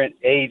Immigrant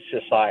Aid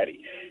Society.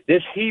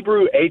 This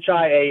Hebrew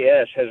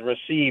HIAS has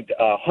received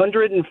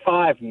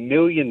 $105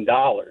 million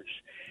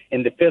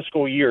in the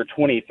fiscal year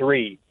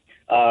 23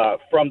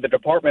 from the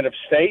Department of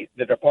State,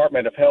 the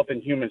Department of Health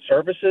and Human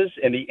Services,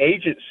 and the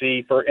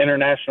Agency for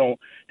International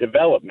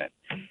Development.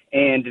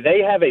 And they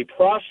have a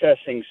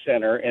processing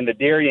center in the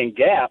Darien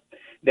Gap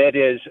that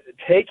is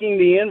taking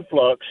the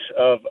influx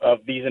of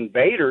these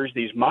invaders,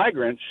 these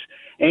migrants,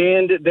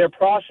 and they're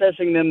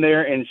processing them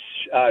there and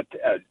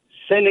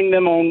sending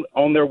them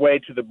on their way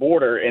to the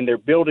border. And they're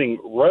building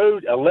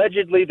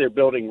allegedly they're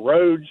building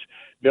roads,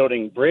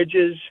 building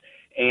bridges,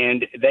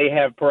 and they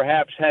have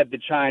perhaps had the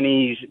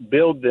Chinese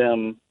build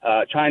them,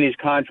 Chinese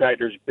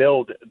contractors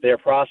build their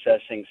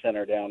processing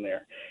center down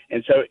there.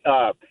 And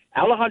so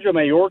Alejandro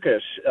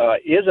Mayorkas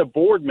is a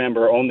board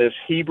member on this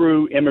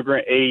Hebrew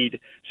Immigrant Aid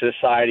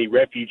Society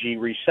refugee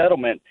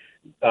resettlement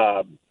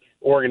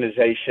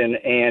organization,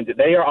 and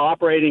they are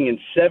operating in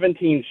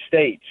 17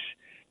 states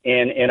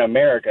in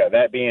America,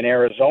 that being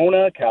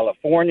Arizona,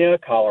 California,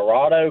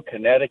 Colorado,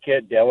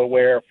 Connecticut,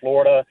 Delaware,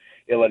 Florida,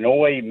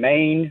 Illinois,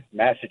 Maine,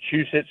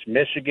 Massachusetts,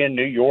 Michigan,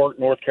 New York,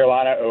 North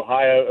Carolina,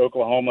 Ohio,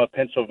 Oklahoma,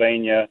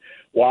 Pennsylvania,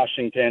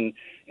 Washington,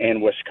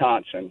 and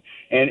Wisconsin.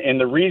 And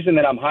the reason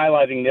that I'm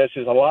highlighting this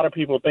is a lot of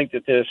people think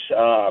that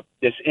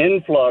this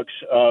influx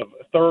of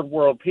third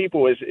world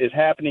people is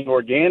happening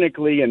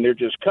organically, and they're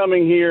just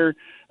coming here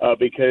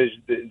because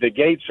the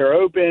gates are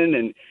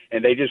open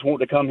and they just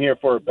want to come here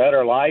for a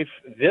better life.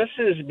 This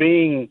is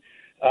being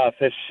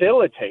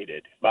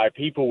facilitated by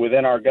people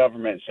within our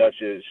government,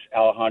 such as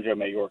Alejandro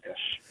Mayorkas.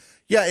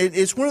 Yeah,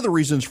 it's one of the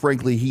reasons,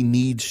 frankly, he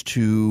needs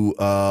to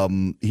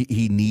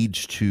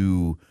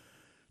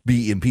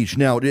be impeached.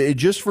 Now,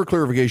 just for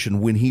clarification,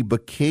 when he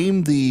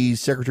became the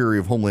Secretary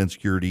of Homeland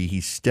Security,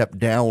 he stepped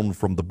down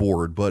from the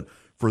board. But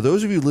for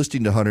those of you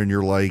listening to Hunter and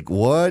you're like,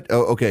 what?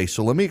 Oh, okay,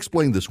 so let me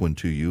explain this one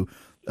to you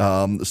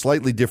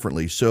slightly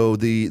differently. So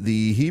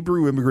the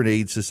Hebrew Immigrant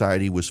Aid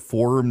Society was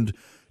formed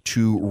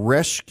to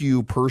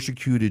rescue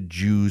persecuted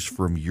Jews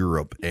from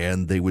Europe,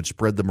 and they would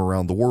spread them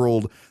around the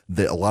world.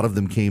 A lot of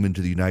them came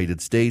into the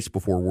United States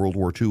before World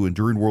War II, and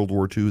during World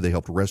War II, they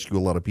helped rescue a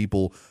lot of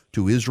people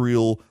to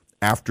Israel.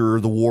 After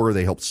the war,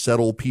 they helped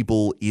settle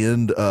people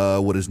in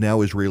what is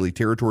now Israeli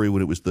territory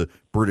when it was the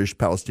British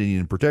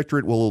Palestinian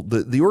Protectorate. Well,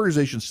 the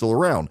organization's still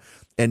around.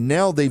 And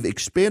now they've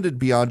expanded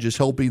beyond just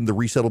helping the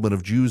resettlement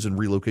of Jews and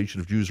relocation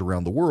of Jews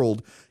around the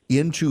world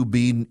into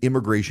being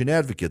immigration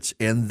advocates.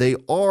 And they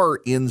are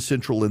in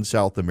Central and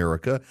South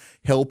America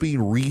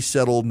helping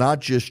resettle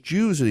not just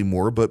Jews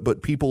anymore,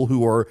 but people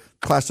who are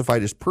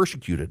classified as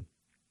persecuted.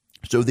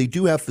 So they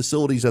do have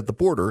facilities at the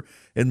border,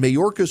 and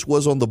Mayorkas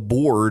was on the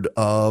board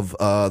of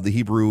the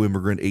Hebrew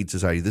Immigrant Aid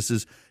Society. This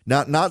is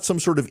not some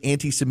sort of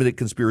anti-Semitic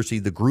conspiracy.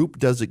 The group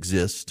does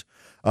exist.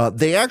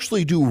 They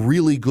actually do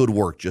really good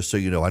work, just so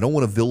you know. I don't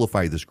want to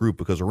vilify this group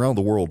because around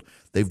the world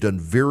they've done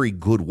very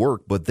good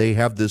work, but they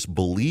have this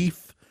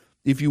belief,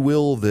 if you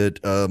will, that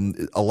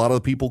a lot of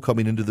the people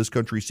coming into this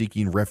country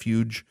seeking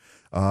refuge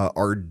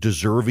are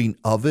deserving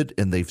of it,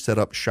 and they've set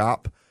up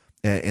shop.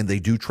 And they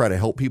do try to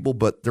help people,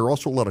 but there are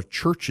also a lot of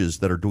churches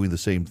that are doing the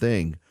same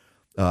thing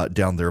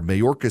down there.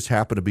 Mayorkas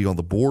happened to be on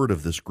the board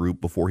of this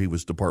group before he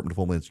was Department of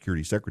Homeland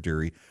Security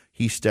Secretary.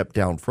 He stepped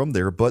down from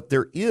there, but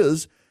there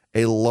is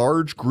a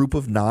large group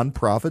of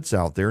nonprofits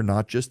out there,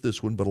 not just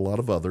this one, but a lot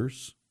of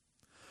others,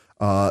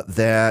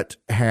 that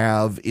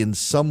have in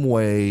some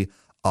way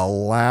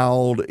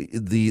allowed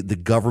the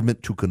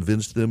government to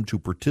convince them to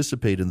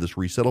participate in this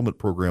resettlement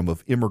program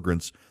of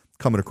immigrants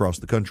coming across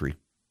the country.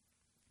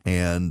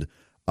 And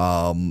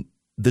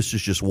this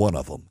is just one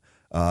of them.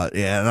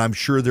 And I'm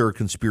sure there are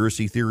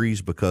conspiracy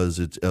theories because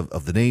it's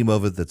of the name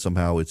of it, that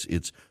somehow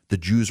it's the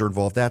Jews are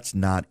involved. That's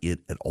not it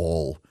at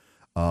all.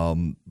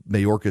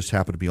 Mayorkas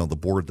happened to be on the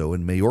board, though,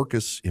 and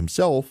Mayorkas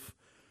himself,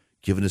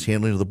 given his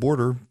handling of the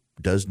border,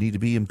 does need to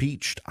be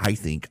impeached, I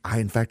think.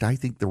 In fact, I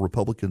think the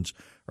Republicans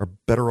are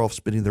better off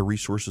spending their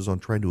resources on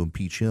trying to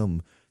impeach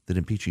him than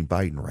impeaching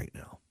Biden right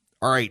now.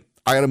 All right,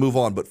 I got to move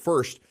on. But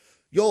first,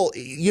 y'all,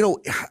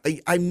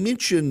 I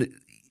mentioned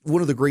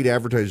one of the great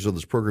advertisers on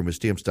this program is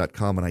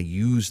Stamps.com, and I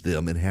use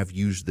them and have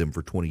used them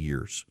for 20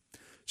 years.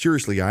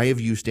 Seriously, I have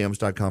used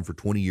Stamps.com for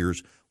 20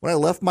 years. When I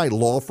left my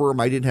law firm,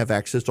 I didn't have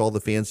access to all the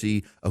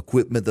fancy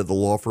equipment that the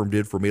law firm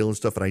did for mail and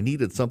stuff, and I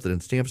needed something,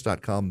 and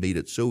Stamps.com made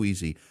it so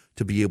easy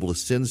to be able to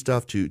send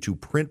stuff, to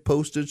print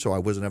postage, so I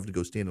wasn't having to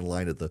go stand in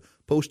line at the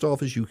post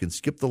office. You can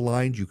skip the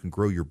lines. You can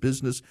grow your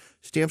business.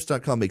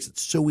 Stamps.com makes it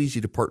so easy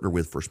to partner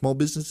with for small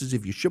businesses.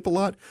 If you ship a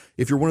lot,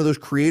 if you're one of those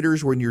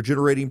creators when you're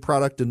generating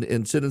product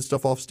and sending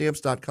stuff off,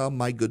 Stamps.com,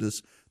 my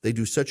goodness, they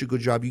do such a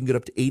good job. You can get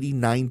up to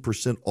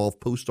 89% off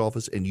post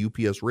office and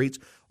UPS rates.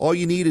 All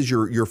you need is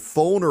your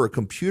phone or a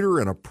computer computer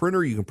and a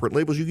printer. You can print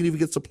labels. You can even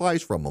get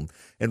supplies from them.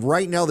 And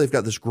right now, they've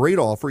got this great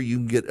offer. You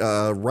can get,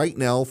 right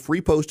now,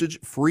 free postage,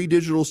 free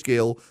digital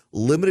scale,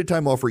 limited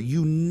time offer.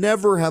 You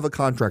never have a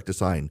contract to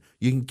sign.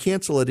 You can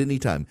cancel at any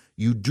time.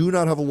 You do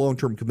not have a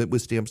long-term commitment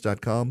with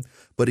Stamps.com.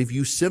 But if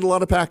you send a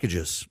lot of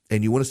packages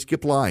and you want to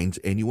skip lines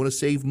and you want to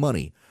save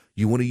money,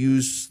 you want to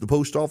use the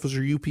post office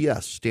or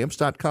UPS,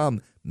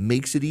 Stamps.com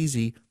makes it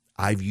easy.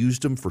 I've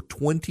used them for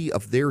 20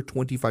 of their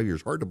 25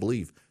 years. Hard to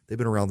believe they've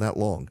been around that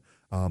long.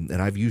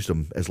 And I've used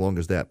them as long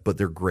as that, but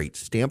they're great.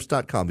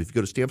 Stamps.com. If you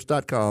go to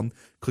Stamps.com,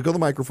 click on the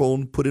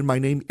microphone, put in my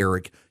name,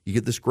 Eric, you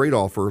get this great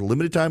offer,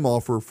 limited time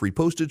offer, free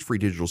postage, free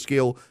digital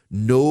scale,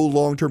 no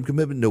long-term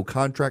commitment, no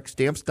contract.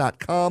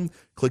 Stamps.com,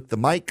 click the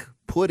mic,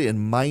 put in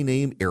my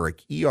name,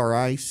 Eric,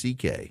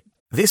 E-R-I-C-K.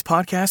 This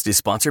podcast is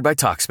sponsored by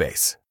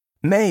Talkspace.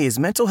 May is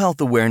Mental Health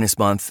Awareness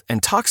Month,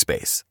 and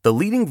Talkspace, the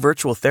leading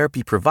virtual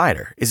therapy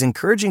provider, is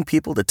encouraging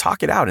people to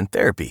talk it out in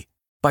therapy.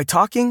 By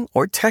talking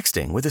or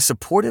texting with a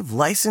supportive,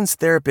 licensed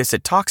therapist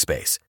at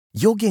Talkspace,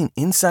 you'll gain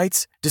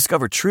insights,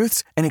 discover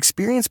truths, and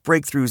experience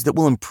breakthroughs that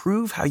will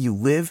improve how you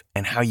live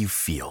and how you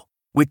feel.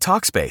 With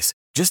Talkspace,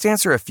 just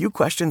answer a few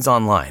questions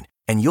online,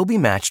 and you'll be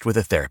matched with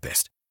a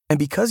therapist. And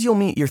because you'll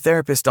meet your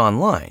therapist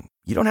online,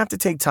 you don't have to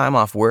take time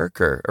off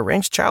work or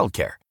arrange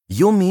childcare.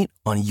 You'll meet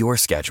on your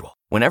schedule,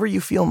 whenever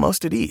you feel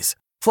most at ease.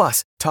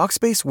 Plus,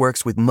 Talkspace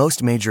works with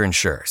most major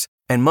insurers,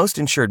 and most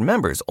insured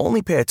members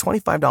only pay a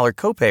 $25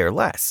 copay or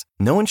less.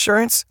 No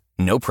insurance?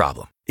 No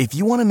problem. If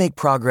you want to make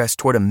progress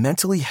toward a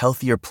mentally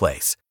healthier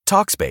place,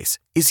 Talkspace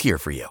is here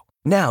for you.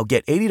 Now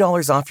get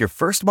 $80 off your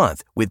first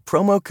month with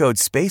promo code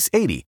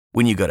SPACE80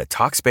 when you go to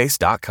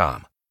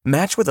Talkspace.com.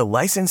 Match with a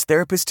licensed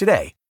therapist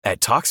today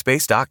at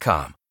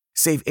Talkspace.com.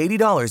 Save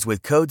 $80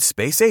 with code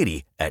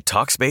SPACE80 at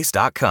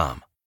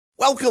Talkspace.com.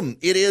 Welcome.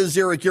 It is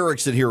Eric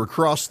Erickson here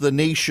across the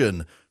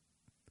nation.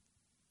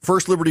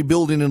 First Liberty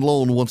Building and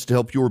Loan wants to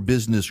help your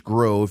business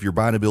grow. If you're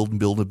buying a building,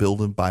 building a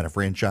building, buying a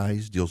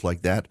franchise, deals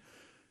like that,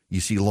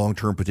 you see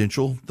long-term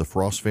potential. The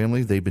Frost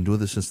family, they've been doing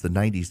this since the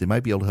 90s. They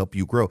might be able to help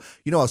you grow.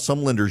 You know how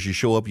some lenders, you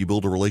show up, you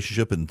build a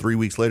relationship, and 3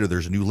 weeks later,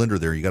 there's a new lender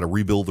there. You got to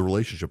rebuild the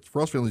relationship. The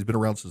Frost family's been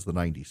around since the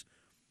 90s.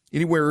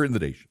 Anywhere in the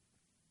nation.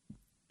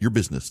 Your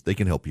business, they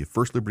can help you.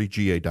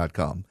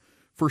 FirstLibertyGA.com.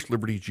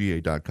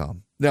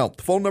 FirstLibertyGA.com. Now,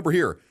 the phone number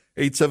here,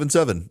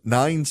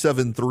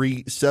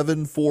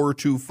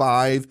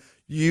 877-973-7425.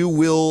 You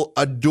will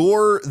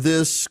adore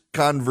this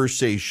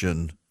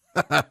conversation.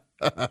 The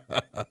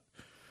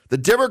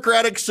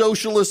Democratic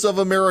Socialists of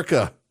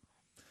America.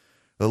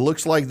 It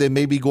looks like they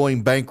may be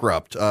going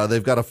bankrupt.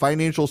 They've got a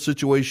financial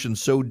situation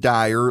so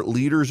dire,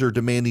 leaders are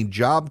demanding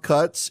job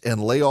cuts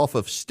and layoff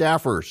of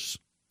staffers.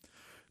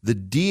 The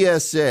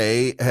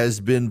DSA has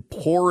been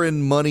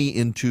pouring money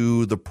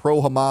into the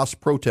pro-Hamas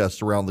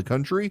protests around the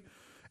country.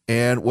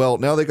 And, well,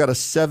 now they got a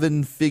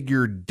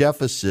 7-figure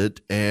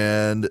deficit,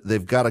 and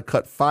they've got to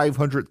cut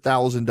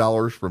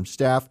 $500,000 from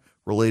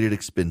staff-related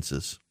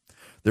expenses.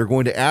 They're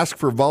going to ask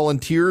for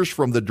volunteers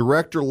from the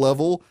director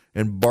level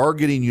and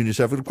bargaining unit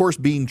staff. And, of course,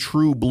 being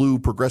true blue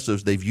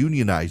progressives, they've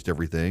unionized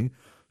everything,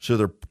 so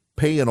they're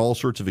paying all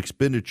sorts of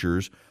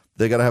expenditures.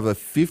 They got to have a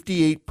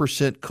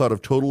 58% cut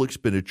of total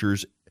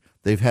expenditures.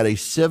 They've had a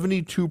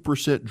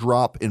 72%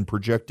 drop in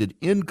projected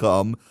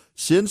income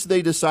since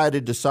they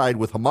decided to side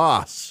with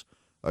Hamas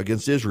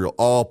against Israel.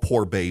 All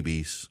poor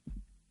babies.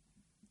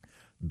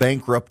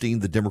 Bankrupting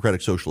the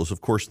Democratic Socialists. Of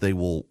course, they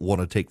will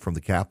want to take from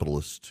the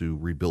capitalists to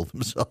rebuild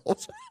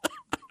themselves.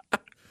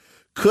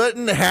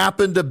 Couldn't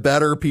happen to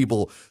better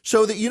people.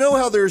 So that, you know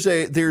how there's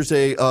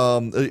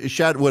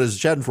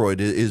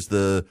Schadenfreude is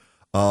the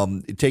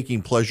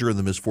taking pleasure in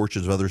the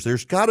misfortunes of others.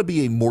 There's got to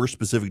be a more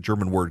specific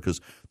German word, because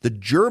the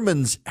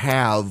Germans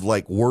have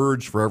like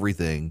words for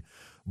everything,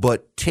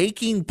 but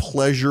taking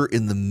pleasure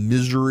in the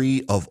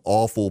misery of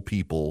awful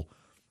people,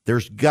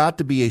 there's got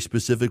to be a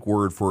specific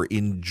word for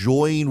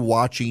enjoying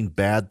watching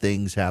bad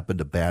things happen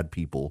to bad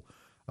people.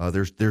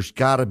 There's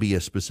got to be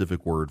a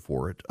specific word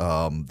for it.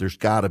 There's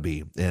got to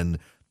be. And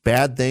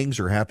bad things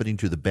are happening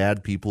to the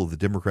bad people of the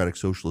Democratic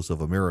Socialists of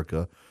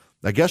America.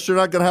 I guess they're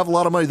not going to have a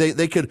lot of money.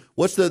 They could.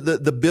 What's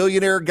the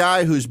billionaire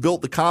guy who's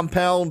built the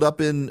compound up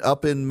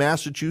in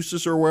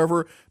Massachusetts or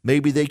wherever?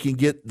 Maybe they can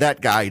get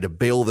that guy to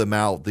bail them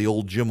out. The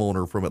old gym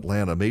owner from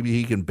Atlanta. Maybe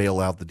he can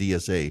bail out the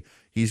DSA.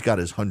 He's got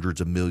his hundreds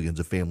of millions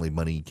of family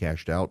money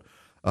cashed out.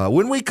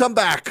 When we come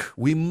back,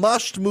 we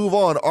must move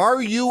on.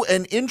 Are you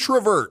an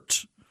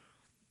introvert?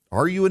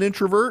 Are you an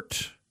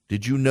introvert?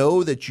 Did you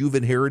know that you've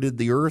inherited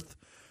the earth?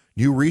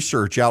 New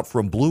research out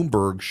from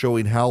Bloomberg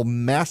showing how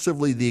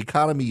massively the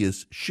economy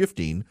is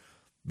shifting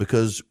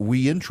because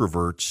we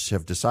introverts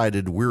have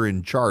decided we're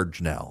in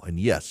charge now. And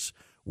yes,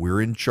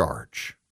 we're in charge.